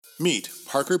Meet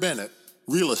Parker Bennett,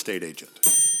 real estate agent.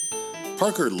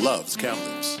 Parker loves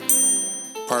Kamloops.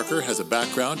 Parker has a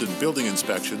background in building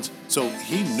inspections, so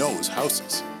he knows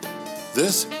houses.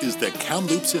 This is the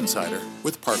Kamloops Insider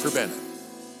with Parker Bennett.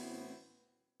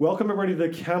 Welcome everybody to the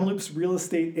Kamloops Real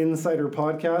Estate Insider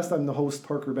Podcast. I'm the host,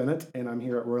 Parker Bennett, and I'm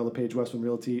here at Royal LePage Westman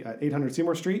Realty at 800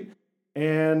 Seymour Street.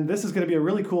 And this is going to be a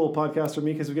really cool podcast for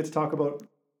me because we get to talk about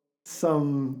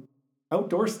some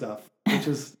outdoor stuff, which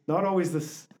is not always the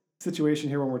situation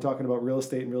here when we're talking about real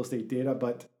estate and real estate data,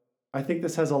 but I think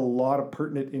this has a lot of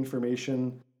pertinent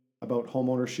information about home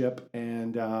ownership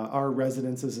and our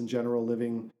residences in general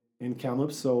living in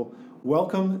Kamloops. So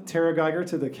welcome, Tara Gieger,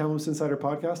 to the Kamloops Insider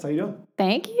Podcast. How you doing?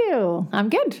 Thank you. I'm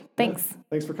good. Thanks. Yeah.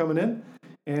 Thanks for coming in.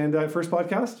 And first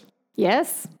podcast?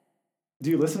 Yes. Do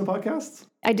you listen to podcasts?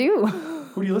 I do.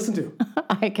 Who do you listen to?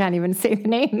 I can't even say the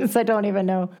names. I don't even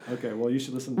know. Okay, well, you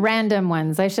should listen to random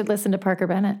ones. I should listen to Parker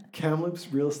Bennett. Kamloops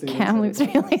Real Estate. Kamloops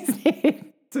Real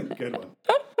Estate. It's a good one.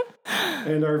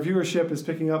 And our viewership is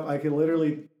picking up. I can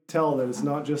literally tell that it's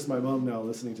not just my mom now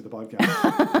listening to the podcast.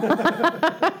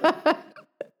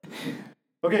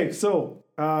 Okay, so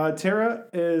Tara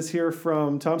is here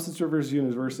from Thompson Rivers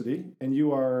University, and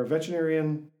you are a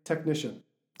veterinarian technician.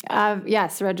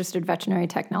 Yes, registered veterinary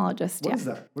technologist. What is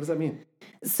that? What does that mean?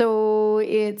 So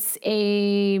it's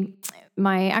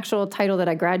my actual title that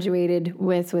I graduated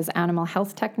with was animal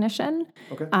health technician.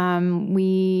 Okay.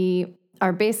 We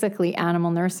are basically animal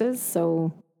nurses,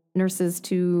 so nurses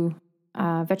to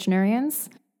veterinarians.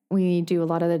 We do a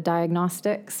lot of the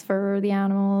diagnostics for the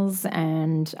animals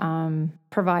and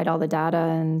provide all the data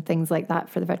and things like that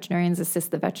for the veterinarians, assist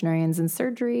the veterinarians in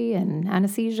surgery and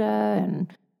anesthesia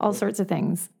and all sorts of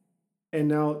things. And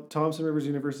now Thompson Rivers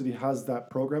University has that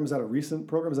program. Is that a recent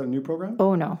program? Is that a new program?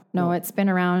 Oh, no, it's been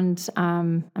around.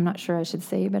 I'm not sure I should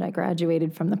say, but I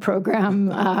graduated from the program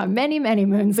many, many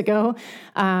moons ago.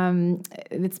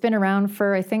 It's been around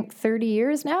for, I think, 30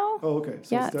 years now. Oh, okay.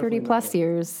 So yeah, 30 plus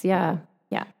years. Yeah.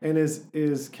 Yeah. And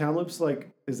is Kamloops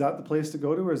is that the place to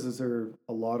go to, or is there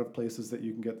a lot of places that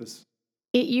you can get this?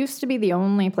 It used to be the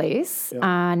only place.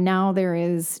 Yeah. Now there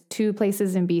is 2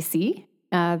 places in BC.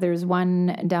 There's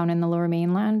one down in the Lower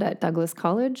Mainland at Douglas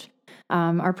College.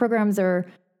 Our programs are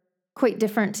quite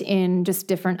different in just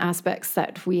different aspects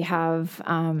that we have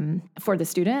for the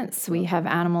students. We have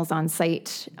animals on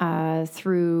site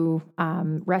through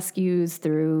rescues,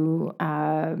 through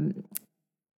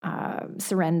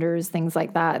surrenders, things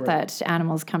like that, right. That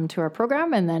animals come to our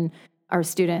program, and then our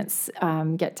students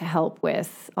get to help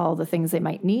with all the things they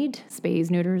might need, spays,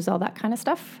 neuters, all that kind of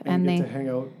stuff. And they get to hang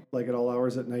out at all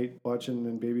hours at night watching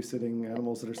and babysitting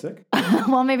animals that are sick?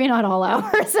 Well, maybe not all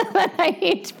hours of the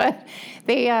night, but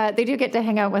they do get to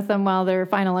hang out with them while their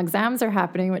final exams are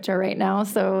happening, which are right now.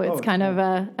 So it's kind of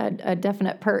a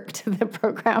definite perk to the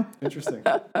program. Interesting.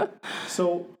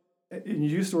 So you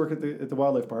used to work at the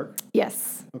wildlife park?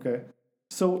 Yes. Okay.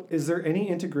 So is there any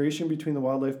integration between the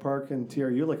wildlife park and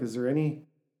TRU? Is there any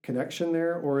connection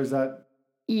there, or is that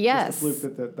yes. just a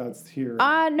fluke that's here?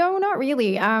 No, not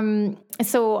really.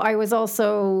 So I was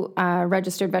also a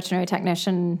registered veterinary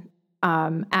technician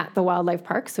at the wildlife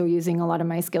park, so using a lot of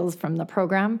my skills from the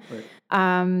program.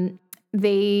 Right.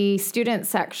 The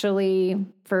students actually,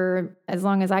 for as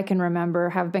long as I can remember,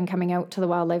 have been coming out to the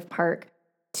wildlife park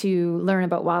to learn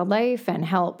about wildlife and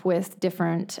help with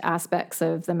different aspects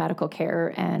of the medical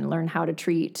care and learn how to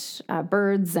treat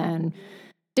birds and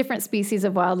different species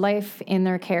of wildlife in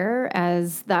their care,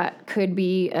 as that could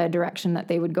be a direction that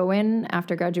they would go in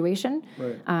after graduation.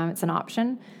 Right. It's an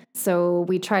option. So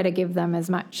we try to give them as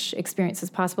much experience as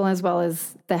possible, as well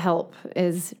as the help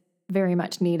is very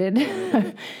much needed.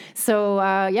 Right. So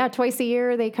twice a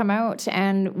year they come out,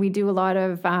 and we do a lot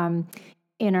of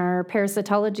in our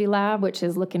parasitology lab, which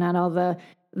is looking at all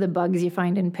the bugs you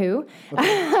find in poo.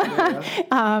 Okay.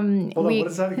 Hold on, what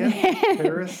is that again?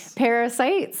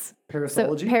 Parasites.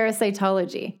 Parasitology? So,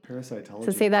 parasitology. Parasitology.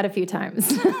 So say that a few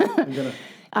times.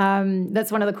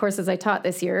 That's one of the courses I taught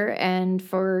this year. And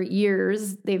for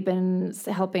years, they've been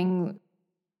helping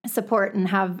support and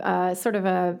have sort of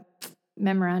a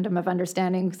memorandum of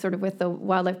understanding sort of with the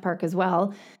wildlife park as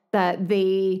well, that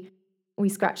we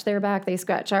scratch their back, they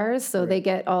scratch ours. So right. They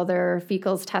get all their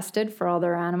fecals tested for all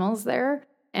their animals there.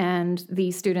 And the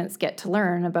students get to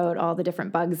learn about all the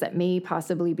different bugs that may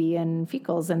possibly be in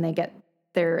fecals, and they get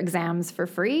their exams for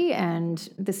free. And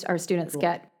our students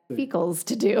get fecals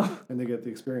to do. And they get the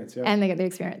experience, yeah. And they get the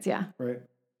experience, yeah. Right.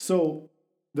 So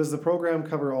does the program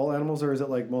cover all animals, or is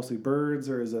it mostly birds,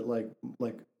 or is it like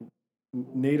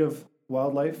native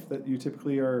wildlife that you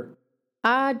typically are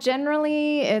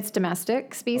Generally, it's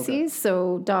domestic species,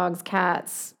 so dogs,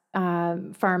 cats,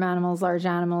 farm animals, large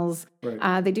animals.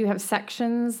 Right. They do have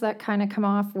sections that kind of come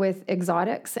off with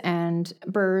exotics and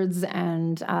birds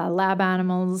and lab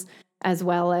animals, as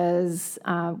well as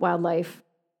wildlife,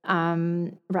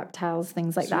 reptiles,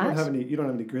 things like So that. you don't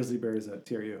have any grizzly bears at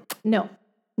TRU? No.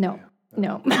 Yeah.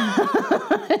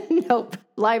 Nope.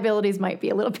 Liabilities might be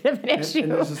a little bit of an issue.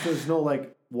 And there's no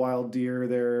like wild deer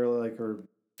there, like, or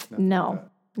nothing like that.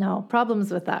 No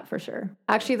problems with that for sure.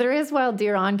 Actually, there is wild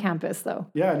deer on campus though.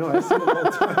 Yeah, no, I see them all the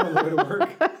time on the way to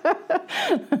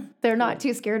work. They're not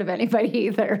too scared of anybody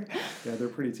either. Yeah, they're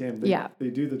pretty tame. They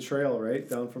do the trail, right?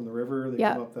 Down from the river. They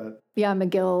come up that. Yeah,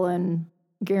 McGill and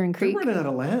Gearin Creek. They're running out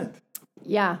of land.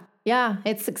 Yeah,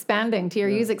 it's expanding.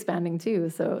 TRU's expanding too,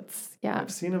 so it's,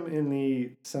 I've seen them in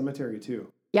the cemetery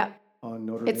too. Yep. On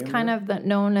Notre Dame. It's kind of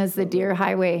known as the Deer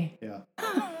Highway. Yeah.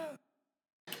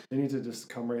 They need to just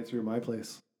come right through my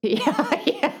place. Yeah.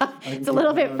 It's a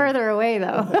little bit further away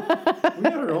though. We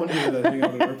got our own deer that hang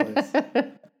out at our place.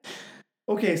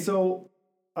 Okay, so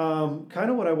kind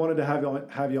of what I wanted to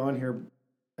have you on here,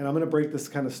 and I'm going to break this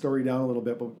kind of story down a little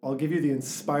bit, but I'll give you the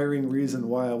inspiring reason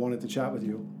why I wanted to chat with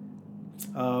you.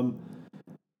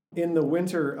 In the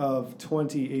winter of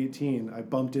 2018, I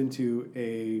bumped into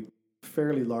a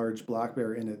fairly large black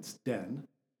bear in its den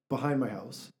behind my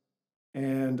house.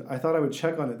 And I thought I would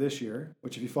check on it this year,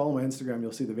 which if you follow my Instagram,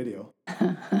 you'll see the video.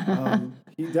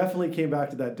 He definitely came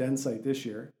back to that den site this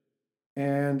year.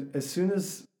 And as soon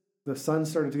as the sun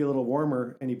started to get a little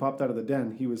warmer and he popped out of the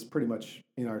den, he was pretty much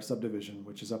in our subdivision,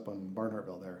 which is up on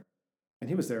Barnhartville there. And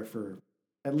he was there for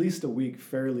at least a week,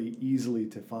 fairly easily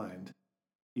to find,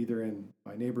 either in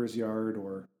my neighbor's yard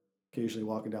or occasionally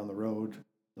walking down the road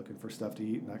looking for stuff to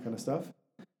eat and that kind of stuff.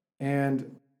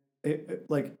 And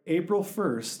like April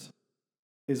 1st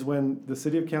is when the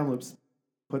city of Kamloops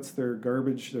puts their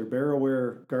bear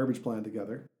aware garbage plan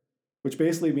together, which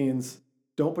basically means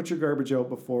don't put your garbage out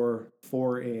before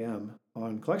 4 a.m.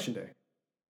 on collection day.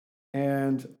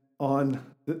 And on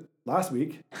last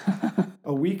week,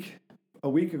 a week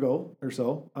ago or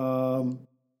so,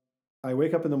 I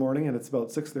wake up in the morning and it's about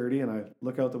 6:30 and I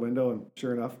look out the window and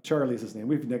sure enough, Charlie's his name.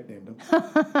 We've nicknamed him.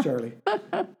 Charlie.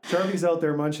 Charlie's out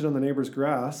there munching on the neighbor's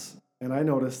grass and I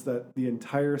noticed that the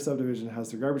entire subdivision has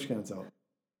their garbage cans out.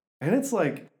 And it's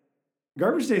like,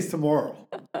 garbage day's tomorrow,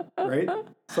 right?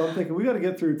 So I'm thinking we got to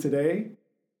get through today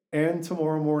and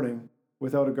tomorrow morning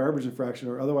without a garbage infraction,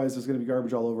 or otherwise there's going to be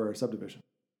garbage all over our subdivision.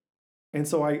 And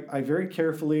so I very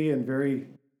carefully and very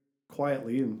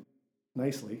quietly and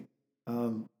nicely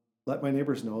let my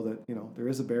neighbors know that, there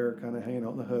is a bear kind of hanging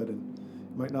out in the hood and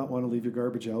you might not want to leave your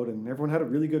garbage out. And everyone had a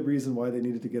really good reason why they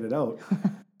needed to get it out.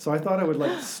 So I thought I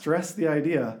would stress the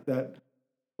idea that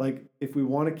if we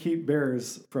want to keep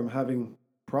bears from having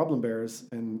problem bears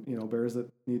and, bears that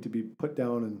need to be put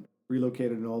down and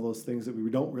relocated and all those things that we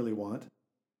don't really want,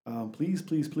 please,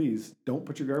 please, please don't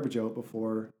put your garbage out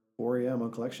before 4 a.m.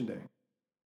 on collection day.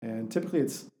 And typically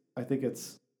I think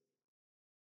it's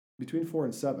between 4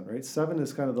 and 7, right? 7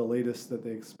 is kind of the latest that they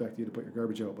expect you to put your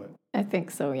garbage out. But I think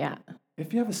so, yeah.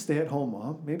 If you have a stay-at-home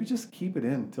mom, maybe just keep it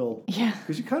in until, yeah,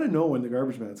 because you kind of know when the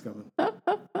garbage man's coming.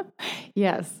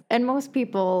 Yes, and most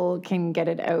people can get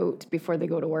it out before they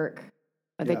go to work.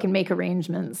 But they can make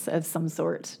arrangements of some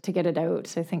sort to get it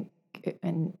out. I think,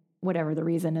 and whatever the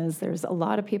reason is, there's a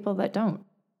lot of people that don't.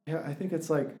 Yeah, I think it's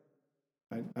I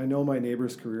know my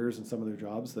neighbors' careers and some of their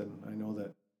jobs, then I know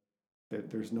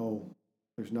that there's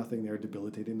nothing there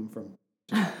debilitating them from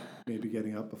just maybe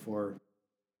getting up before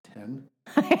 10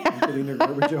 and getting their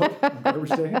garbage out on garbage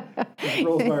day. It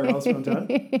rolls by our house one time.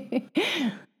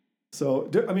 So,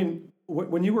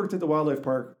 when you worked at the wildlife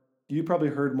park, you probably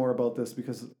heard more about this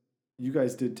because you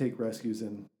guys did take rescues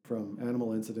in from animal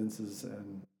incidences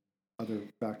and other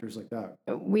factors like that.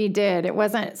 We did. It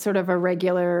wasn't sort of a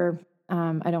regular,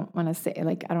 I don't want to say,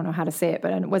 I don't know how to say it,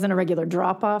 but it wasn't a regular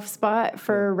drop-off spot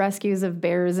for rescues of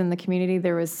bears in the community.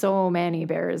 There was so many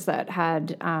bears that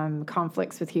had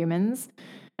conflicts with humans.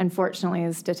 Unfortunately,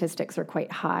 the statistics are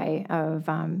quite high of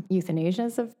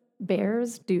euthanasias of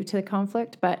bears due to the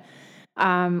conflict. But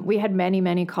we had many,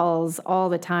 many calls all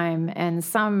the time, and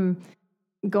some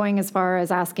going as far as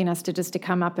asking us to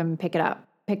come up and pick up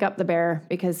the bear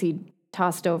because he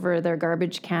tossed over their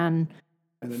garbage can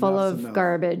full of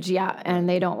garbage. Yeah. And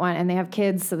they don't want, and they have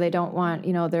kids, so they don't want,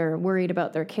 they're worried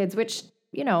about their kids, which,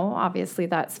 obviously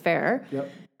that's fair.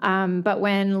 Yep. But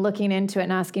when looking into it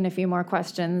and asking a few more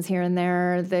questions here and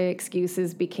there, the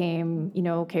excuses became,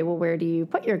 okay, well, where do you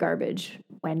put your garbage?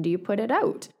 When do you put it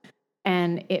out?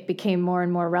 And it became more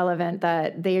and more relevant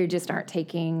that they just aren't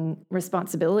taking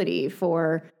responsibility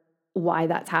for why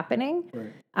that's happening.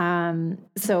 Right.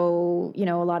 So,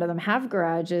 a lot of them have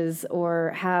garages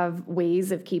or have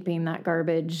ways of keeping that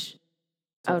garbage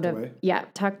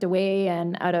tucked away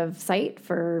and out of sight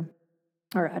or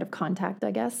out of contact,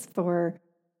 I guess, for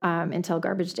until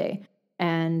garbage day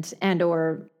and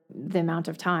or the amount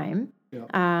of time.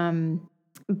 Yeah.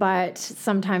 But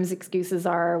sometimes excuses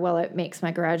are, well, it makes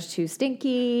my garage too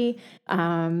stinky.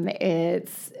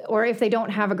 Or if they don't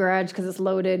have a garage because it's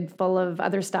loaded full of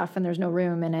other stuff and there's no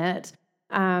room in it.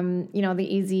 The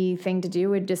easy thing to do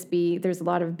would just be, there's a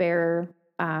lot of bear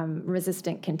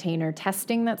resistant container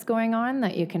testing that's going on,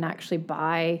 that you can actually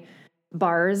buy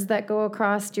bars that go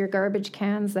across your garbage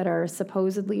cans that are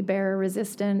supposedly bear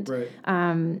resistant. Right.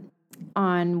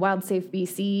 On WildSafe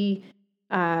BC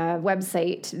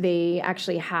website, they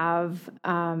actually have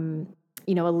a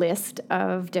list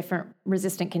of different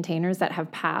resistant containers that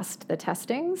have passed the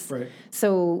testings. Right.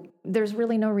 So there's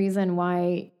really no reason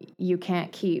why you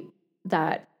can't keep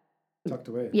that tucked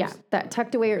away. Yeah, that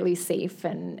tucked away, or at least safe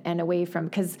and away from,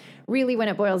 because really when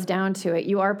it boils down to it,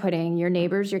 you are putting your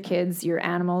neighbors, your kids, your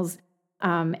animals,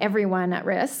 everyone at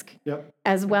risk,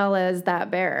 as well as that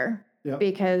bear,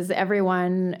 because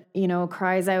everyone,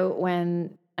 cries out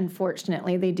when,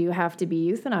 unfortunately, they do have to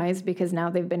be euthanized, because now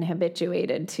they've been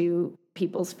habituated to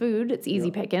people's food. It's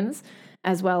easy pickings,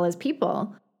 as well as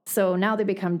people. So now they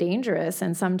become dangerous,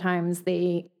 and sometimes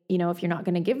they, if you're not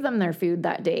going to give them their food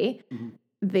that day,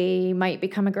 they might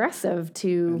become aggressive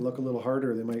and look a little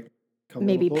harder. They might come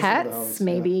maybe a little closer to the pets,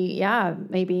 house.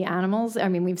 maybe animals. I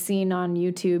mean, we've seen on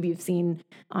YouTube, you've seen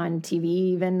on TV,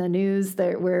 even the news,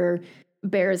 where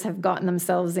bears have gotten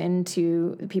themselves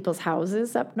into people's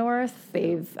houses up north.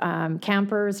 They've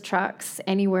campers, trucks,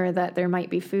 anywhere that there might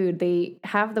be food. They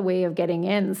have the way of getting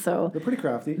in. So they're pretty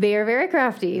crafty. They are very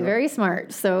crafty, very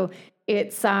smart. So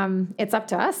it's up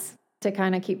to us to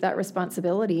kind of keep that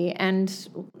responsibility. And,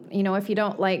 if you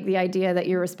don't like the idea that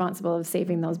you're responsible of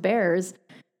saving those bears,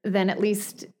 then at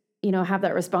least, have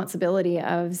that responsibility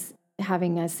of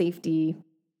having a safe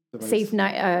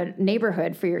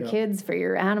neighborhood for your kids, for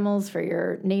your animals, for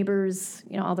your neighbors,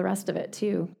 all the rest of it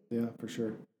too. Yeah, for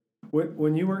sure.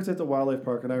 When you worked at the wildlife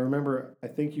park, and I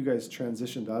think you guys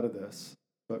transitioned out of this,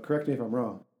 but correct me if I'm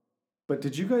wrong, but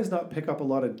did you guys not pick up a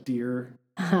lot of deer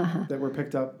that were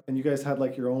picked up, and you guys had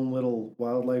like your own little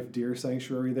wildlife deer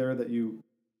sanctuary there that you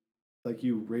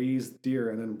raised deer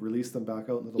and then released them back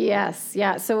out into the wild? Yes,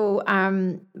 yeah. So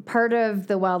part of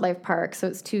the wildlife park, so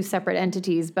it's two separate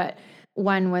entities, but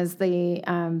one was the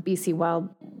BC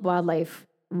Wildlife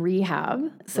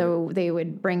Rehab. So they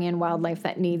would bring in wildlife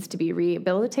that needs to be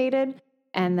rehabilitated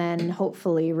and then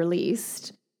hopefully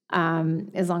released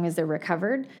as long as they're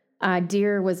recovered.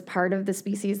 Deer was part of the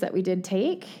species that we did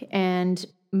take, and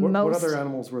what other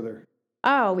animals were there?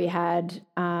 Oh, we had,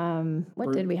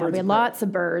 what did we have? We had lots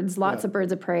of birds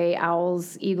of prey,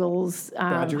 owls, eagles,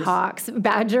 hawks,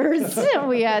 badgers.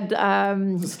 We had,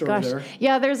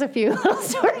 there's a few little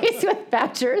stories with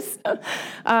badgers.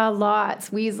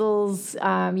 Lots, weasels,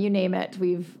 you name it.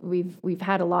 We've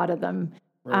had a lot of them.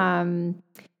 Right.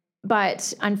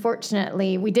 But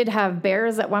unfortunately, we did have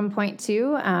bears at one point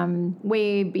too.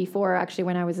 Way before, actually,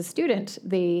 when I was a student,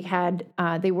 they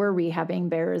were rehabbing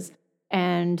bears.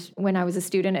 And when I was a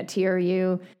student at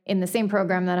TRU in the same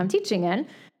program that I'm teaching in,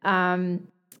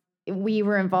 we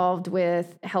were involved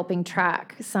with helping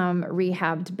track some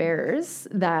rehabbed bears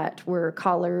that were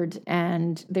collared,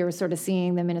 and they were sort of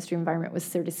seeing, the Ministry of Environment was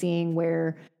sort of seeing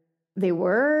where they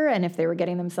were and if they were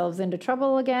getting themselves into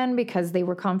trouble again because they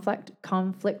were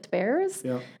conflict bears.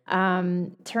 Yeah.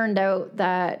 Turned out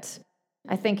that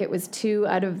I think it was 2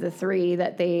 out of the 3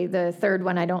 that the third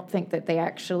one, I don't think that they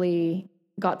actually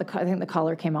got I think the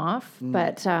collar came off,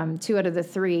 but 2 out of the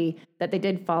 3 that they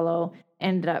did follow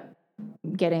ended up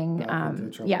getting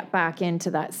back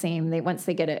into that same, once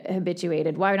they get it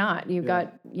habituated. Why not? You've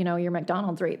got your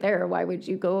McDonald's right there. Why would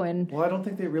you go and... Well, I don't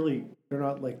think they're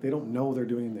not like, they don't know they're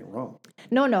doing anything wrong.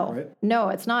 No, right? No,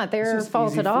 it's not their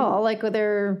fault at all. Like,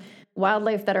 they're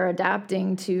wildlife that are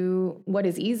adapting to what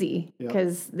is easy,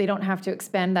 because they don't have to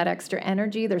expend that extra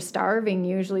energy. They're starving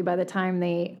usually by the time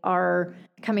they are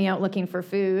coming out looking for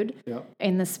food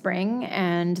in the spring.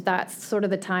 And that's sort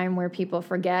of the time where people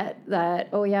forget that,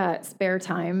 it's spare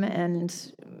time,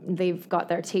 and they've got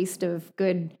their taste of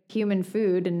good human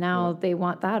food, and now they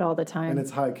want that all the time. And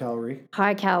it's high calorie.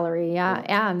 High calorie,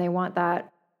 and they want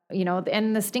that,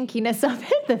 and the stinkiness of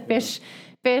it, the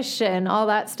fish and all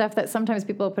that stuff that sometimes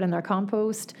people put in their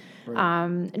compost,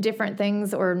 different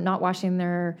things, or not washing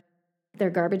their their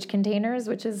garbage containers,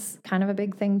 which is kind of a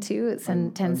big thing too.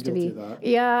 Tends to be.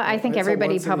 Yeah, I think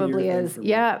everybody probably is.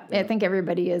 Yeah, I think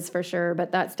everybody is for sure.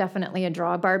 But that's definitely a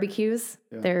draw. Barbecues,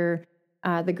 they're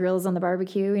the grills on the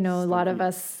barbecue. You know, a lot of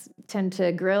us tend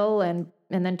to grill and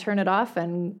then turn it off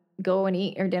and go and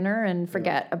eat your dinner and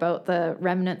forget about the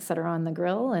remnants that are on the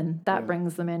grill, and that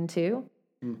brings them in too.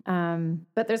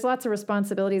 But there's lots of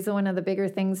responsibilities. One of the bigger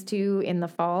things too in the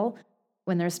fall,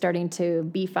 when they're starting to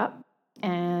beef up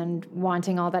and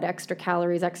wanting all that extra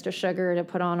calories, extra sugar to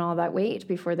put on all that weight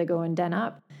before they go and den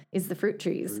up, is the fruit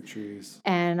trees.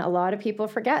 And a lot of people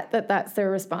forget that that's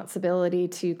their responsibility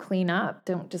to clean up.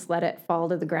 Don't just let it fall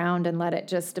to the ground and let it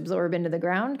just absorb into the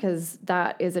ground, because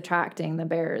that is attracting the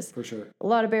bears. For sure. A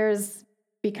lot of bears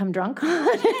become drunk on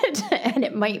it, and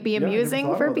it might be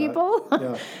amusing for people.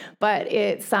 But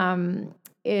it's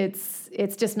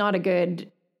just not a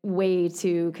good way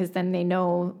to, because then they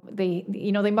know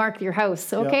they mark your house.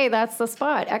 So, okay, that's the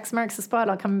spot. X marks the spot.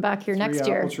 I'll come back here next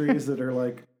year. Apple trees that are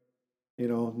like,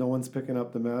 no one's picking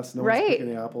up the mess. No one's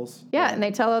picking the apples. Yeah, and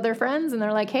they tell other friends, and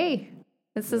they're like, hey,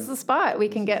 this is the spot. We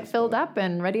can get filled up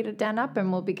and ready to den up,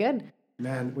 and we'll be good.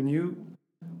 Man, when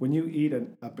you eat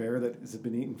a bear that has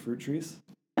been eating fruit trees,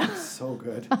 it's so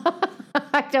good.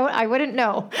 I wouldn't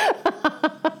know.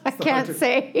 I can't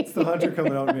say. It's the hunter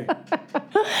coming out of me.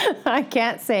 I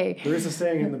can't say. There is a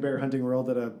saying in the bear hunting world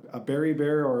that a berry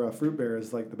bear or a fruit bear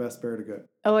is like the best bear to get.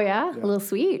 Oh, yeah? A little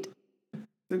sweet.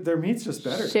 Their meat's just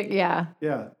better. Yeah.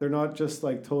 Yeah. They're not just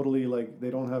like totally like, they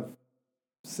don't have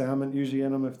salmon usually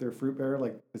in them if they're fruit bear,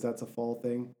 like, because that's a fall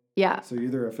thing. Yeah. So you're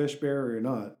either a fish bear or you're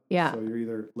not. Yeah. So you're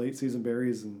either late season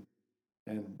berries and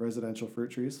residential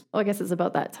fruit trees. Well, I guess it's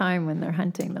about that time when they're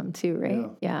hunting them too, right?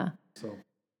 Yeah. So.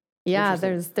 Yeah,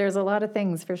 there's a lot of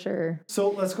things for sure. So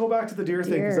let's go back to the deer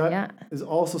thing, because that is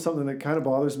also something that kind of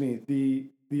bothers me.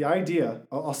 The idea,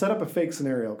 I'll set up a fake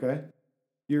scenario, okay?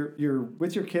 You're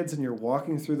with your kids and you're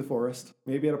walking through the forest,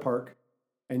 maybe at a park,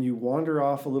 and you wander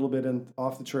off a little bit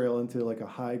off the trail into like a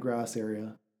high grass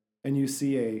area, and you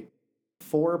see a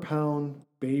 4-pound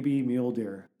baby mule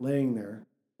deer laying there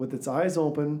with its eyes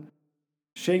open,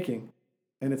 shaking,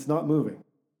 and it's not moving,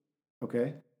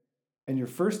 okay? And your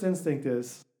first instinct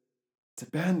is, it's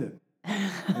abandoned.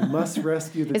 You must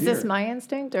rescue the deer. Is this my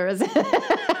instinct, or is it?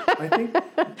 I think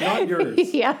not yours.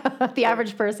 The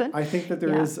average person. I think that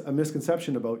there is a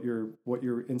misconception about what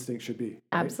your instinct should be. Right?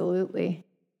 Absolutely.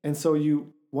 And so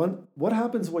what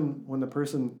happens when the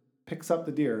person picks up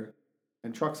the deer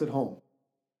and trucks it home?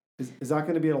 Is that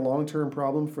going to be a long-term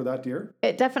problem for that deer?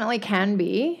 It definitely can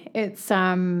be. It's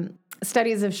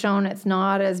studies have shown it's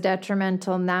not as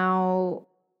detrimental now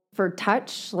for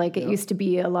touch, like it used to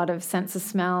be. A lot of sense of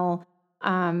smell.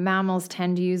 Mammals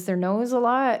tend to use their nose a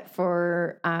lot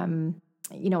for,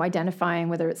 identifying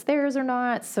whether it's theirs or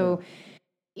not. So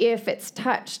if it's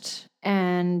touched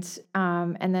and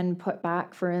then put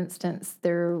back, for instance,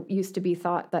 there used to be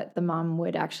thought that the mom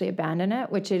would actually abandon it,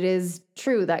 which it is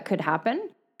true that could happen.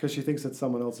 Because she thinks it's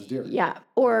someone else's deer. Yeah.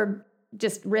 Or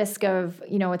just risk of,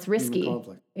 it's risky.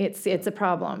 It's a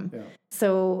problem. Yeah.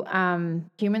 So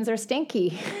humans are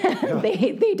stinky.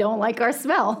 They don't like our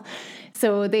smell.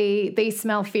 So they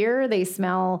smell fear. They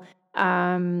smell,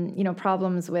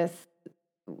 problems with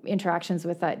interactions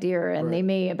with that deer, and they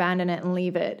may abandon it and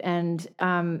leave it. And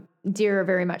deer are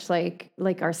very much like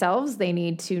ourselves. They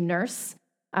need to nurse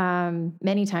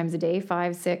many times a day,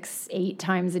 5, 6, 8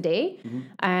 times a day. Mm-hmm.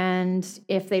 And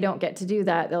if they don't get to do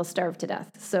that, they'll starve to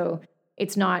death. So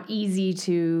it's not easy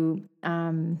to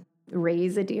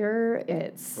raise a deer.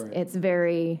 It's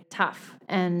very tough.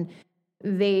 And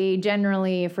they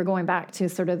generally, if we're going back to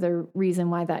sort of the reason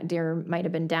why that deer might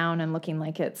have been down and looking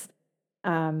like it's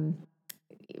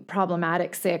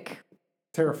problematic, sick,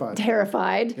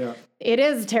 terrified. Yeah. It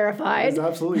is terrified. It's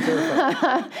absolutely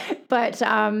terrified. But,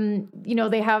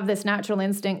 they have this natural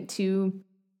instinct to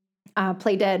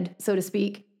play dead, so to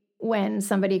speak, when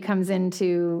somebody comes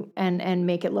into and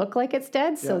make it look like it's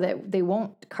dead, so that they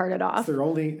won't cart it off. It's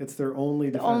their only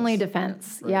defense. The only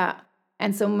defense, right.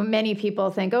 And so many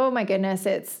people think, oh my goodness,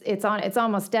 it's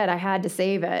almost dead. I had to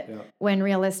save it. Yeah. When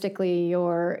realistically,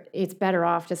 it's better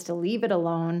off just to leave it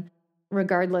alone,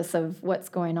 regardless of what's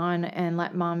going on, and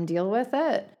let mom deal with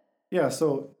it. Yeah.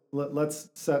 So let's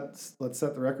set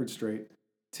the record straight.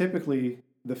 Typically,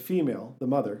 the female, the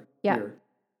mother here,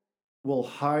 will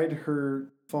hide her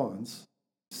fawns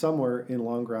somewhere in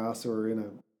long grass or in a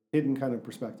hidden kind of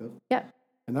perspective. Yeah.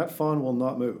 And that fawn will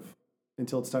not move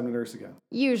until it's time to nurse again.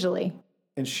 And Usually.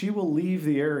 she will leave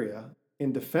the area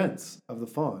in defense of the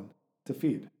fawn to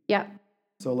feed. Yeah.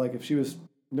 So like if she was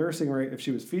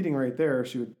feeding right there,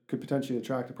 could potentially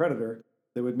attract a predator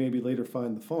that would maybe later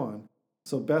find the fawn.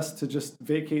 So best to just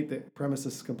vacate the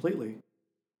premises completely.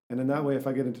 And in that way, if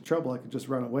I get into trouble, I can just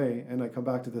run away and I come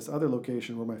back to this other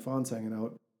location where my fawn's hanging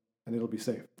out and it'll be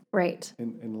safe. Right.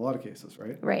 In a lot of cases,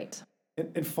 right? Right.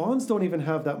 And fawns don't even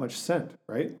have that much scent,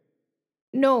 right?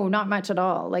 No, not much at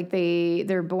all. Like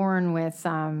they're born with,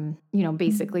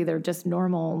 basically they're just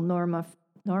normal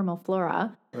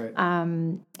flora. Right.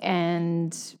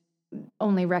 And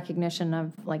only recognition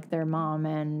of like their mom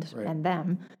and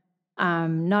them.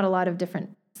 Not a lot of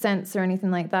different scents or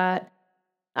anything like that.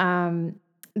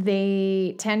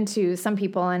 They tend to, some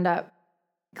people end up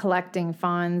collecting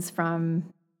fawns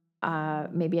from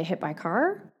maybe a hit by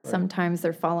car. Right. Sometimes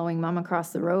they're following mom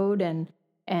across the road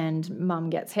and mom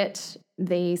gets hit.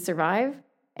 They survive.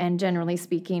 And generally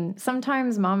speaking,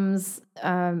 sometimes moms,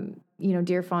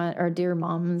 deer fawn or deer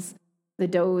moms, the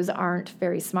does aren't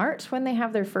very smart when they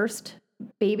have their first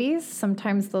babies.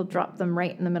 Sometimes they'll drop them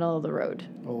right in the middle of the road.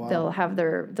 Oh,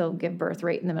 wow. They'll give birth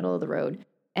right in the middle of the road.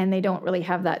 And they don't really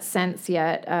have that sense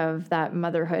yet of that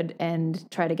motherhood and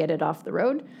try to get it off the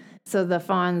road. So the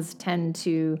fawns tend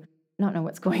to not know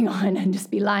what's going on and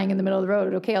just be lying in the middle of the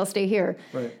road. Okay, I'll stay here.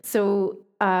 Right. So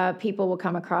people will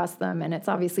come across them and it's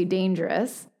obviously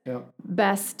dangerous. Yeah.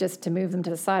 Best just to move them to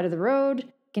the side of the road,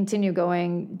 continue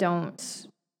going. Don't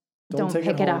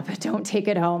pick it up. Don't take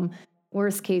it home.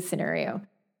 Worst case scenario.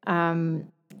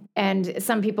 And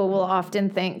some people will often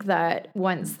think that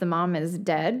once the mom is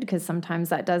dead, because sometimes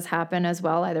that does happen as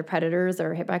well, either predators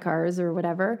or hit by cars or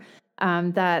whatever,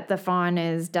 that the fawn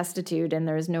is destitute and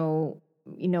there's no,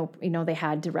 they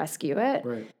had to rescue it.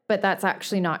 Right. But that's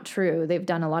actually not true. They've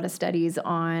done a lot of studies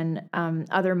on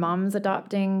other moms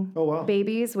adopting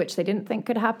babies, which they didn't think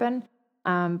could happen.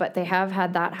 But they have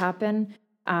had that happen.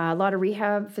 A lot of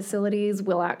rehab facilities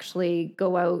will actually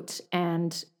go out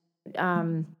and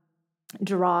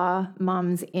draw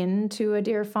moms into a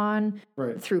deer fawn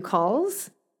through calls.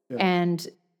 Yeah. And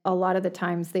a lot of the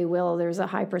times there's a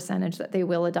high percentage that they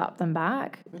will adopt them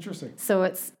back. Interesting. So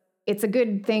it's a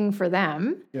good thing for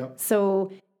them. Yeah.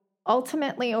 So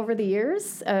ultimately over the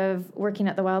years of working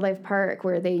at the wildlife park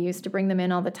where they used to bring them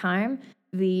in all the time,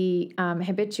 the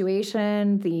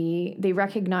habituation, they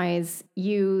recognize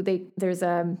you. There's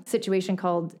a situation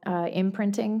called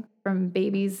imprinting from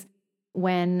babies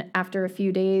when after a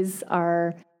few days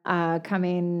are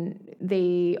coming,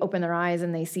 they open their eyes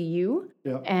and they see you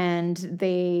and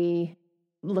they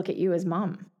look at you as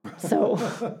mom. So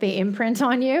they imprint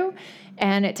on you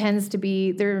and it tends to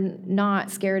be, they're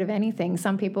not scared of anything.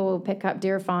 Some people will pick up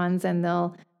deer fawns and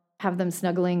they'll have them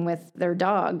snuggling with their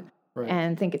dog. Right.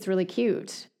 And think it's really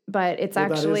cute, but it's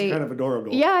actually that is kind of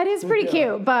adorable. Yeah, it is pretty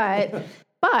cute, but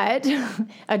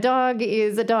a dog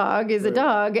is a dog is a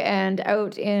dog, and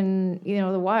out in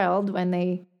the wild when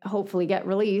they hopefully get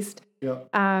released,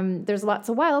 there's lots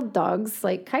of wild dogs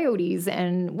like coyotes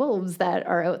and wolves that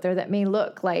are out there that may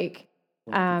look like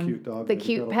the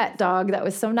cute pet dog that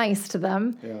was so nice to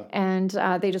them, and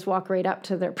they just walk right up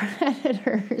to their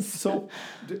predators. So,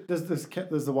 does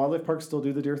the wildlife park still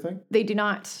do the deer thing? They do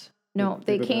not. No,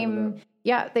 they came.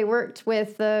 Yeah, they worked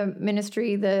with the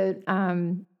Ministry of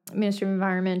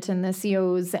Environment and the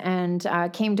COs,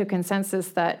 and came to a consensus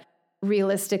that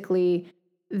realistically,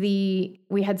 we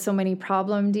had so many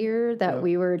problem deer that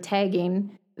we were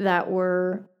tagging that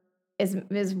were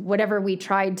is whatever we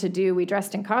tried to do. We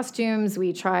dressed in costumes.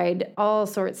 We tried all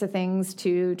sorts of things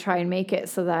to try and make it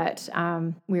so that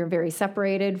we were very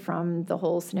separated from the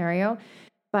whole scenario.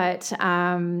 But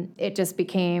it just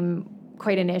became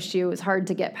quite an issue. It was hard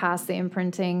to get past the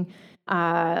imprinting.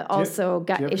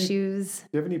 Got issues. Do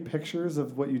you have any pictures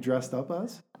of what you dressed up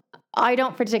as? I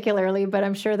don't particularly, but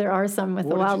I'm sure there are some with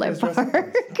the wildlife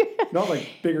park. Not like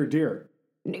bigger deer.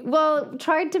 Well,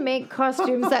 tried to make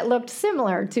costumes that looked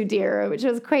similar to deer, which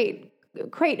was quite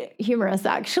humorous,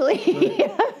 actually.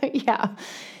 Right. Yeah.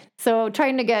 So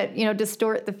trying to get,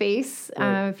 distort the face.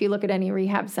 Right. If you look at any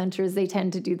rehab centers, they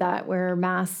tend to do that, wear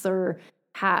masks or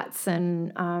hats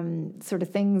and sort of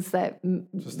things that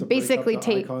just basically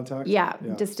take eye contact. Yeah,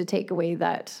 just to take away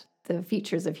the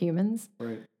features of humans.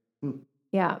 Right.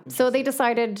 Yeah. So they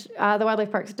decided, the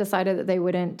wildlife parks decided that they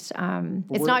wouldn't.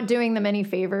 It's not doing them any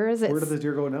favors. Where do the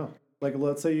deer go now? Like,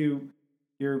 let's say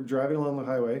you're driving along the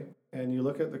highway and you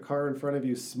look at the car in front of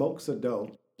you, smokes a doe.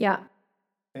 Yeah.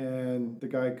 And the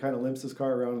guy kind of limps his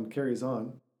car around and carries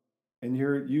on. And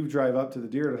you drive up to the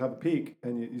deer to have a peek,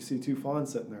 and you see two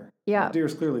fawns sitting there. Yeah. The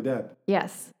deer's clearly dead.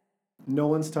 Yes. No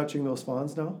one's touching those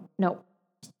fawns now? No.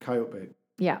 Just coyote bait.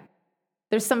 Yeah.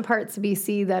 There's some parts of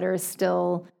BC that are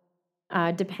still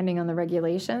depending on the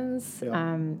regulations.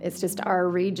 Yeah. It's just our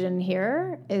region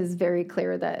here is very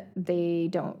clear that they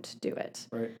don't do it.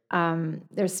 Right.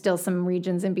 There's still some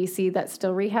regions in BC that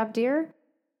still rehab deer,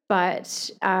 but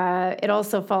it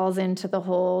also falls into the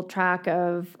whole track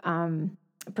of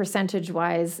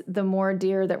percentage-wise, the more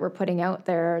deer that we're putting out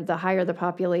there, the higher the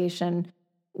population,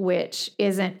 which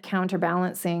isn't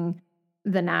counterbalancing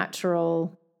the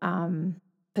natural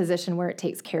position where it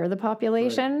takes care of the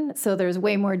population. Right. So there's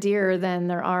way more deer than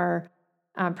there are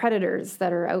predators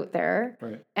that are out there.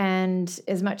 Right. And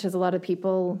as much as a lot of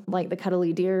people like the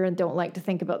cuddly deer and don't like to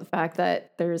think about the fact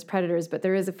that there's predators, but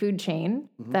there is a food chain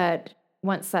that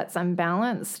once that's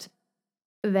unbalanced,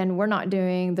 then we're not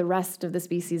doing the rest of the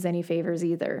species any favors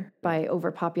either by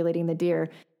overpopulating the deer.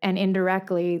 And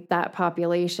indirectly, that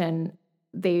population,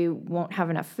 they won't have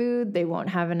enough food, they won't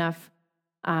have enough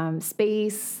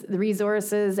space, the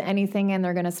resources, anything, and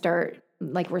they're going to start,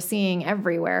 like we're seeing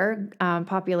everywhere,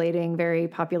 populating very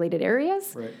populated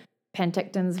areas. Right.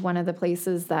 Penticton's one of the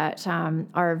places that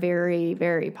are very,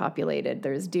 very populated.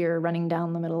 There's deer running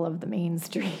down the middle of the main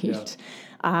street,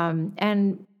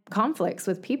 and conflicts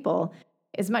with people.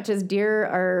 As much as deer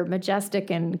are majestic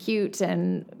and cute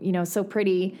and, so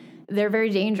pretty, they're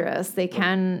very dangerous. They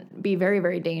can be very,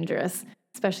 very dangerous,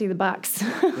 especially the bucks.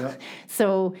 Yeah.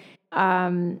 So,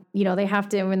 they have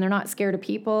to, when they're not scared of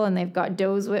people and they've got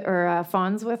does or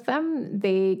fawns with them,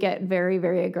 they get very,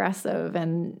 very aggressive,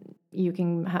 and you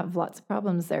can have lots of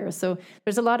problems there. So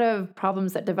there's a lot of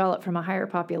problems that develop from a higher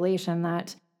population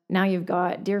that now you've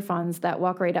got deer fawns that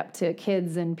walk right up to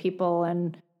kids and people,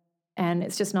 and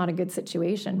it's just not a good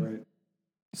situation. Right.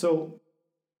 So,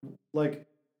 like,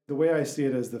 the way I see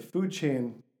it is the food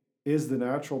chain is the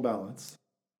natural balance,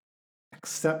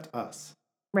 except us.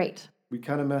 Right. We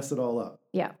kind of mess it all up.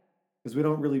 Yeah. Because we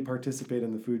don't really participate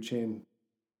in the food chain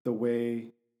the way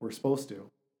we're supposed to.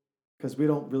 Because we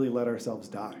don't really let ourselves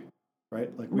die,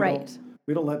 right? Like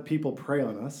we don't let people prey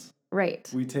on us. Right.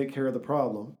 We take care of the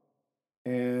problem.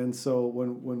 And so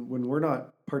when we're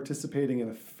not participating in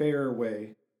a fair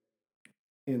way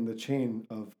in the chain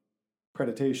of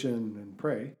predation and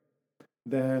prey,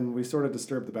 then we sort of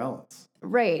disturb the balance.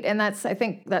 Right. And I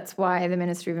think that's why the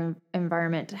Ministry of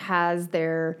Environment has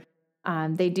their,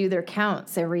 they do their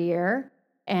counts every year,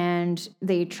 and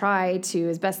they try to,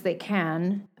 as best they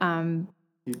can,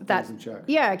 keep things in check.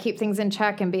 Yeah, keep things in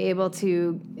check and be able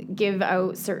to give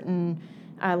out certain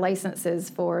licenses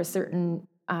for certain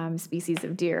species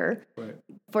of deer. Right.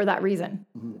 For that reason,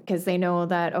 because they know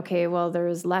that, okay, well,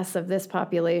 there's less of this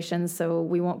population, so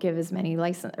we won't give as many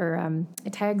license or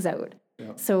tags out.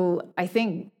 Yeah. So I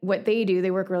think what they do, they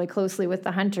work really closely with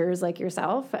the hunters like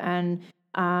yourself, and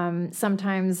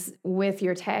sometimes with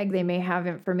your tag, they may have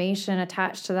information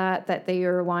attached to that they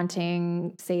are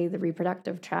wanting, say, the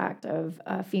reproductive tract of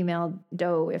a female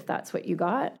doe, if that's what you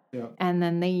got. Yeah. And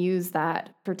then they use that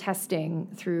for testing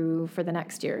for the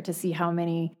next year to see how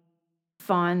many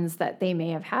fawns that they may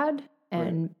have had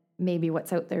and maybe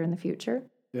what's out there in the future.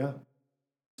 Yeah.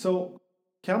 So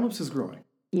Kamloops is growing.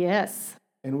 Yes.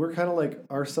 And we're kind of like,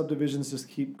 our subdivisions just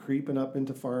keep creeping up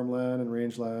into farmland and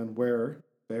rangeland where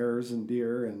bears and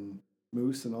deer and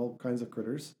moose and all kinds of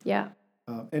critters. Yeah.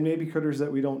 And maybe critters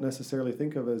that we don't necessarily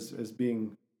think of as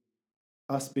being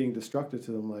destructive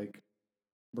to them, like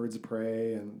birds of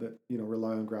prey, and that,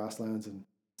 rely on grasslands, and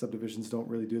subdivisions don't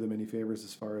really do them any favors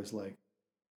as far as like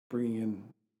bringing in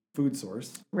food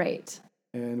source. Right.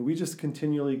 And we just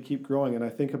continually keep growing. And I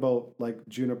think about like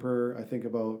juniper, I think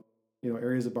about,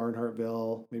 areas of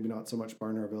Barnhartville, maybe not so much.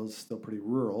 Barnhartville is still pretty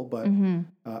rural, but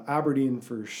Aberdeen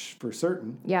for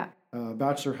certain. Yeah.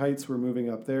 Bachelor Heights, we're moving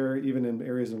up there. Even in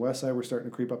areas in Westside, we're starting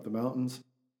to creep up the mountains.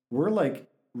 We're like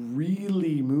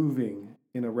really moving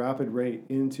in a rapid rate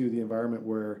into the environment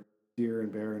where deer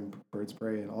and bear and birds of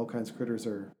prey and all kinds of critters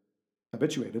are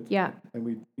habituated. Yeah. And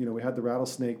we had the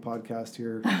rattlesnake podcast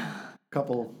here a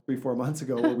couple, 3-4 months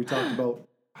ago, where we talked about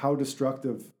how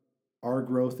destructive our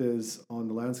growth is on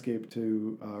the landscape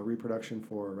to reproduction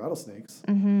for rattlesnakes.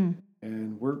 Mm-hmm.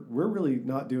 And we're really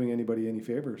not doing anybody any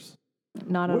favors.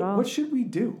 Not at all. What should we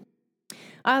do?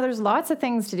 There's lots of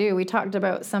things to do. We talked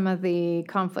about some of the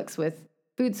conflicts with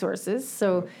food sources.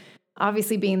 So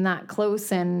obviously being that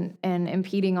close and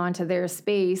impeding onto their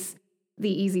space,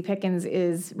 the easy pickings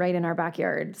is right in our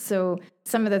backyard. So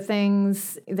some of the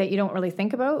things that you don't really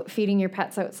think about, feeding your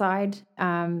pets outside,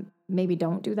 maybe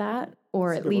don't do that,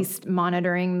 or at least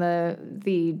monitoring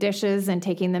the dishes and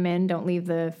taking them in. Don't leave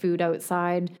the food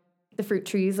outside. The fruit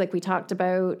trees, like we talked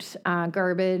about,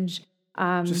 garbage.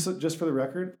 Just for the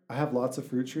record, I have lots of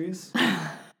fruit trees.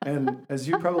 And as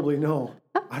you probably know,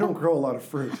 I don't grow a lot of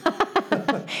fruit.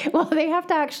 Well, they have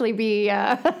to actually be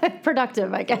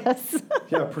productive, I guess.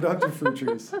 Yeah, productive fruit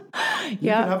trees. You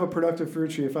can have a productive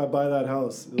fruit tree. If I buy that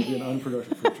house, it'll be an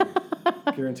unproductive fruit tree.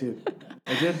 Guaranteed.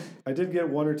 I did get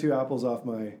 1 or 2 apples off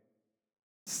my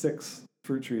 6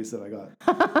 fruit trees that I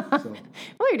got. So,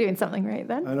 well, you're doing something right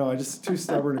then. I know. I'm just too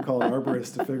stubborn to call an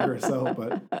arborist to figure us out,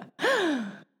 but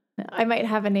I might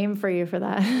have a name for you for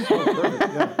that. Oh,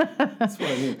 perfect. Yeah, that's what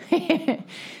I need.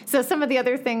 So some of the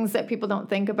other things that people don't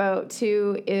think about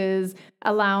too is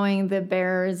allowing the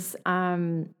bears,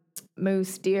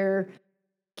 moose, deer,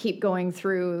 keep going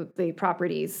through the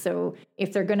properties. So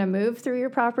if they're going to move through your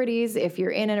properties, if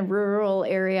you're in a rural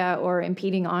area or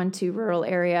impeding onto rural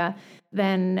area,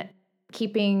 then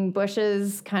keeping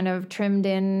bushes kind of trimmed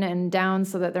in and down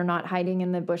so that they're not hiding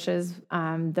in the bushes.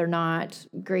 They're not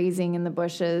grazing in the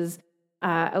bushes.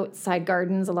 Outside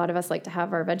gardens, a lot of us like to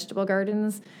have our vegetable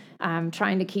gardens.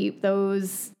 Trying to keep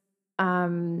those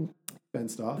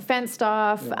fenced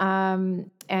off. Yeah.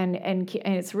 And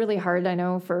it's really hard, I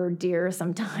know, for deer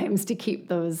sometimes to keep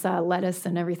those lettuce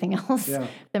and everything else,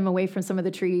 them away from some of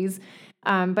the trees.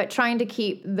 But trying to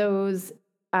keep those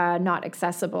not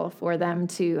accessible for them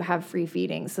to have free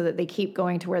feeding so that they keep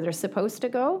going to where they're supposed to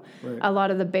go. Right. A lot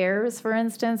of the bears, for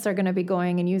instance, are going to be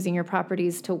going and using your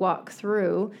properties to walk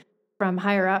through from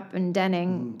higher up and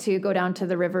denning to go down to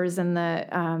the rivers and the,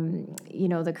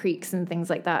 the creeks and things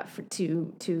like that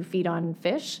to feed on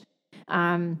fish.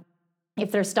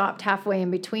 If they're stopped halfway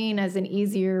in between as an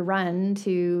easier run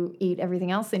to eat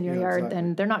everything else in your yard,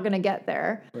 then they're not going to get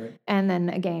there. Right. And then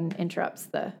again, interrupts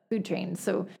the food chain.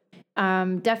 So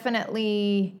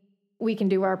definitely we can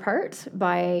do our part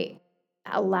by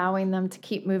allowing them to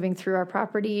keep moving through our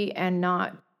property and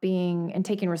not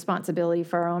taking responsibility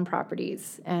for our own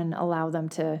properties and allow them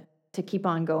to keep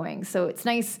on going. So it's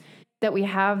nice that we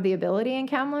have the ability in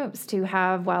Kamloops to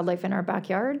have wildlife in our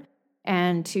backyard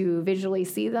and to visually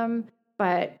see them,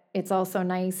 but it's also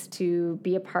nice to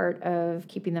be a part of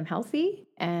keeping them healthy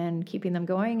and keeping them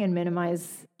going and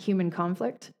minimize human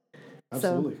conflict.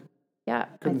 Absolutely. So, yeah.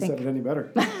 Couldn't have said it any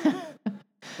better.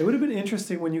 It would have been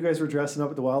interesting when you guys were dressing up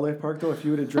at the wildlife park, though, if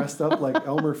you would have dressed up like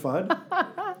Elmer Fudd.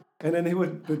 And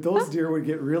then those deer would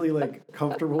get really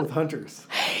comfortable with hunters.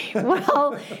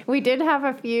 Well, we did have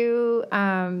a few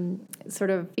sort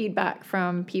of feedback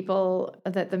from people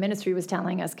that the ministry was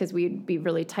telling us, because we'd be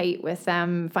really tight with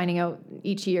them, finding out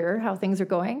each year how things are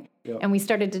going. Yep. And we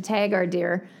started to tag our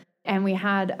deer, and we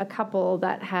had a couple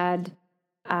that had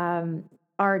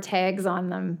our tags on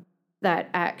them that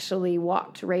actually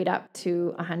walked right up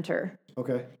to a hunter.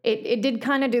 Okay. It did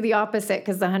kind of do the opposite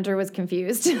because the hunter was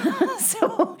confused.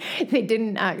 So they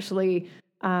didn't actually,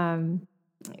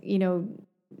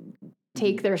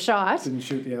 take their shot. Didn't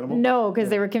shoot the animal? No, because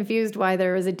they were confused why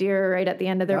there was a deer right at the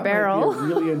end of their barrel. Might be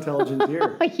a really intelligent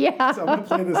deer. Yeah. So I'm going to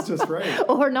play this just right.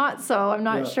 Or not so. I'm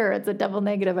not sure. It's a double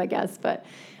negative, I guess. But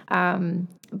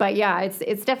yeah,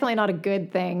 it's definitely not a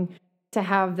good thing to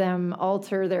have them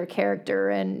alter their character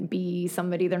and be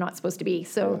somebody they're not supposed to be.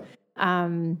 So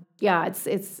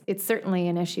it's certainly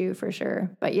an issue for sure.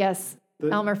 But yes,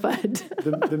 Elmer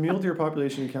Fudd. the mule deer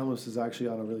population in Kamloops is actually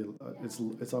on a really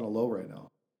it's on a low right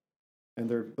now, and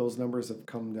those numbers have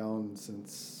come down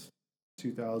since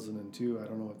 2002. I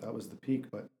don't know if that was the peak,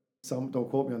 but don't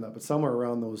quote me on that, but somewhere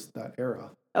around that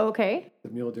era. Okay. The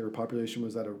mule deer population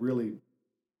was at a really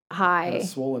high,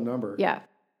 swollen number. Yeah.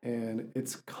 And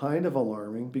it's kind of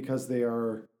alarming because they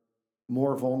are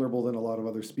more vulnerable than a lot of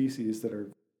other species that are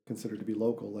considered to be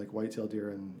local, like whitetail deer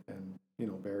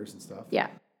and bears and stuff. Yeah.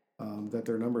 That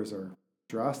their numbers are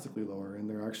drastically lower, and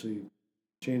they're actually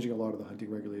changing a lot of the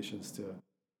hunting regulations to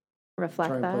reflect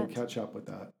try and catch up with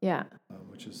that. Yeah.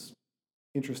 Which is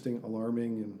interesting,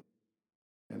 alarming,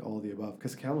 and all of the above.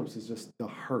 Because Kamloops is just the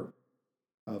heart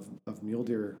of mule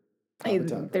deer.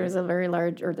 There's a very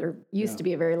large, or there used to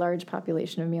be a very large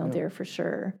population of mule deer for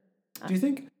sure. Do you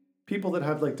think people that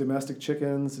have domestic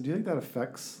chickens, do you think that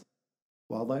affects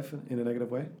wildlife in a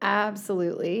negative way?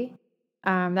 Absolutely.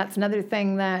 That's another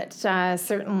thing that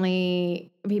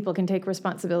certainly people can take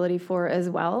responsibility for as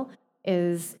well,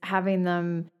 is having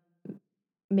them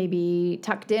maybe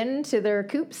tucked into their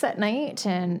coops at night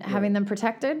and having them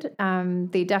protected.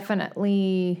 They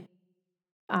definitely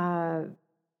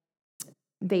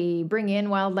they bring in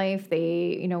wildlife.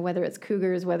 They, whether it's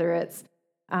cougars, whether it's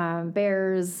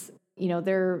bears,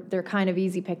 they're kind of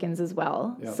easy pickings as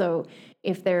well. Yep. So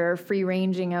if they're free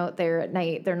ranging out there at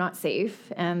night, they're not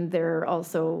safe, and they're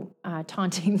also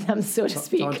taunting them, so to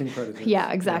speak. Taunting predators.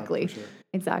 Yeah, exactly. Yeah, for sure.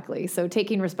 Exactly. So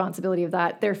taking responsibility of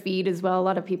that. Their feed as well. A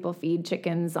lot of people feed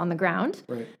chickens on the ground,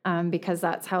 right. Because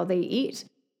that's how they eat.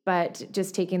 But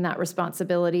just taking that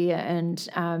responsibility and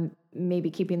maybe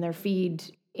keeping their feed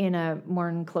in a more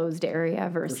enclosed area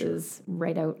versus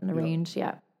right out in the range.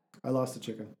 Yeah. I lost a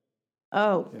chicken.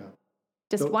 Oh. Yeah.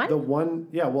 Just one? The one,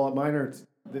 yeah. Well, mine are.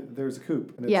 There's a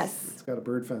coop, and yes, it's got a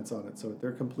bird fence on it, so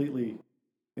they're completely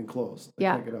enclosed. They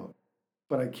yeah. can't get out.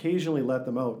 But I occasionally let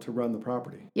them out to run the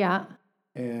property. Yeah.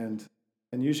 And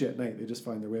usually at night they just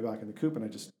find their way back in the coop, and I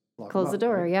just close the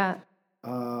door. Right? Yeah.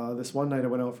 This one night I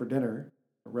went out for dinner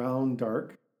around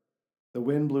dark. The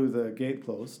wind blew the gate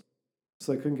closed,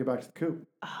 so I couldn't get back to the coop.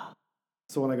 Oh.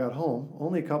 So when I got home,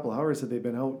 only a couple hours had they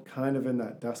been out, kind of in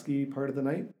that dusky part of the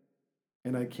night.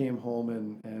 And I came home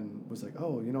and was like,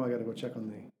 oh, I got to go check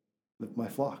on my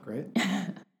flock, right?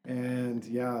 And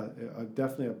yeah,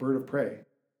 definitely a bird of prey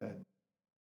had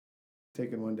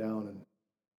taken one down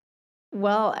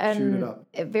and shoot it up.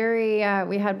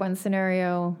 We had one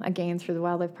scenario again through the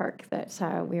wildlife park that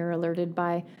we were alerted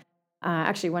by.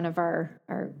 Actually, one of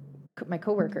my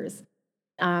coworkers.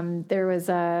 There was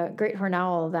a great horned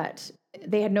owl that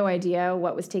they had no idea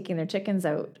what was taking their chickens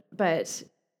out, but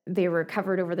they were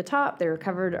covered over the top. They were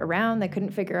covered around. They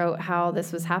couldn't figure out how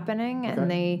this was happening. Okay.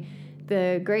 And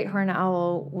the great horned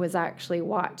owl was actually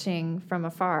watching from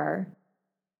afar.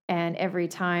 And every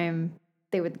time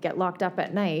they would get locked up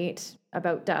at night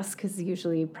about dusk, because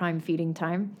usually prime feeding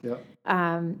time,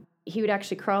 he would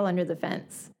actually crawl under the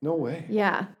fence. No way.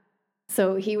 Yeah.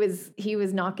 So he was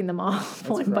knocking them off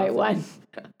one by one.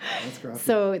 That's crafty.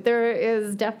 So there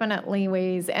is definitely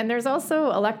ways, and there's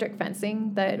also electric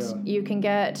fencing that you can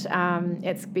get.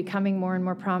 It's becoming more and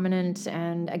more prominent.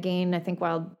 And again, I think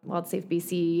WildSafe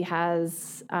BC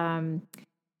has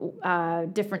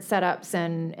different setups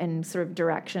and sort of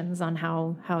directions on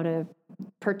how to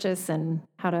purchase and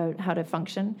how to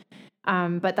function.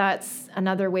 But that's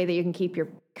another way that you can keep your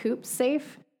coops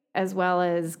safe, as well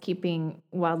as keeping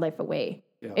wildlife away.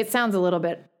 Yeah. It sounds a little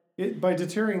bit... by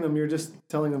deterring them, you're just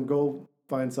telling them, go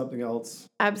find something else.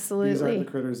 Absolutely. These aren't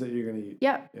the critters that you're going to eat.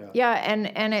 Yeah,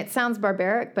 and it sounds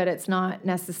barbaric, but it's not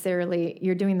necessarily...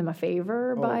 You're doing them a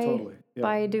favor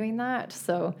by doing that.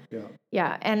 So,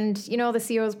 and, the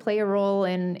COs play a role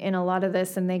in a lot of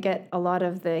this, and they get a lot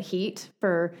of the heat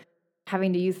for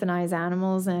having to euthanize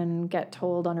animals and get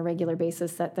told on a regular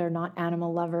basis that they're not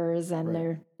animal lovers and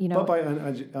they're, But by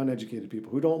uneducated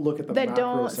people who don't look at the macro that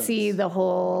don't sense. see the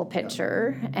whole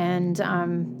picture. Yeah. And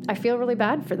I feel really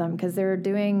bad for them because they're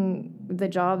doing the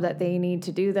job that they need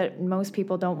to do that most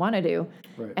people don't want to do.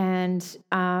 Right. And,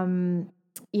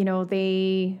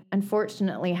 they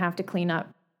unfortunately have to clean up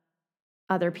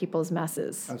other people's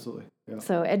messes. Absolutely. Yeah.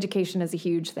 So education is a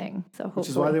huge thing. So hopefully. Which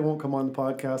is why they won't come on the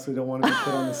podcast. They don't want to get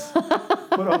put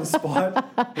on the spot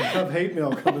and have hate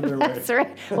mail coming their way. That's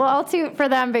right. Well, I'll toot for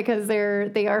them because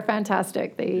they are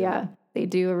fantastic. They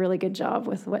do a really good job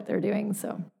with what they're doing.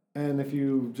 So. And if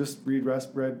you just read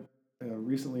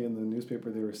recently in the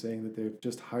newspaper, they were saying that they've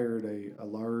just hired a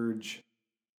large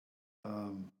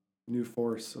new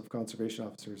force of conservation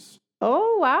officers.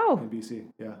 Oh, wow. In BC,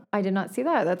 yeah. I did not see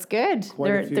that. That's good.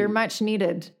 They're much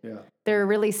needed. Yeah. They're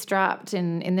really strapped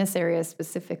in this area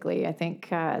specifically. I think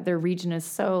their region is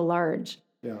so large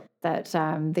that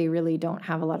they really don't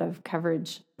have a lot of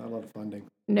coverage. Not a lot of funding.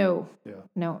 No. Yeah.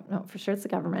 No, for sure it's the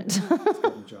government. It's a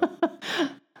government job.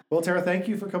 Well, Tara, thank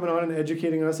you for coming on and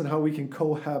educating us on how we can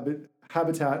cohabilitate,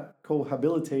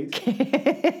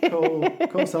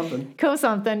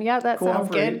 co-something. Yeah, that sounds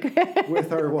good.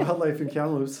 with our wildlife in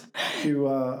Kamloops to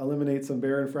eliminate some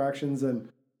bear infractions and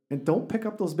don't pick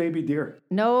up those baby deer.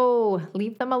 No,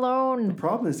 leave them alone. The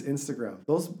problem is Instagram.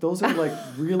 Those are like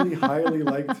really highly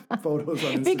liked photos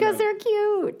on Instagram. Because they're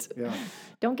cute. Yeah.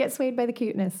 Don't get swayed by the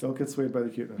cuteness.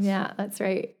 Yeah, that's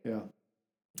right. Yeah.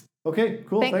 Okay,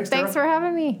 cool. Thanks, Tara. Thanks for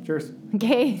having me. Cheers.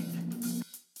 Okay.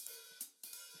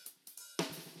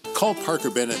 Call Parker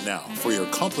Bennett now for your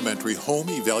complimentary home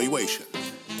evaluation.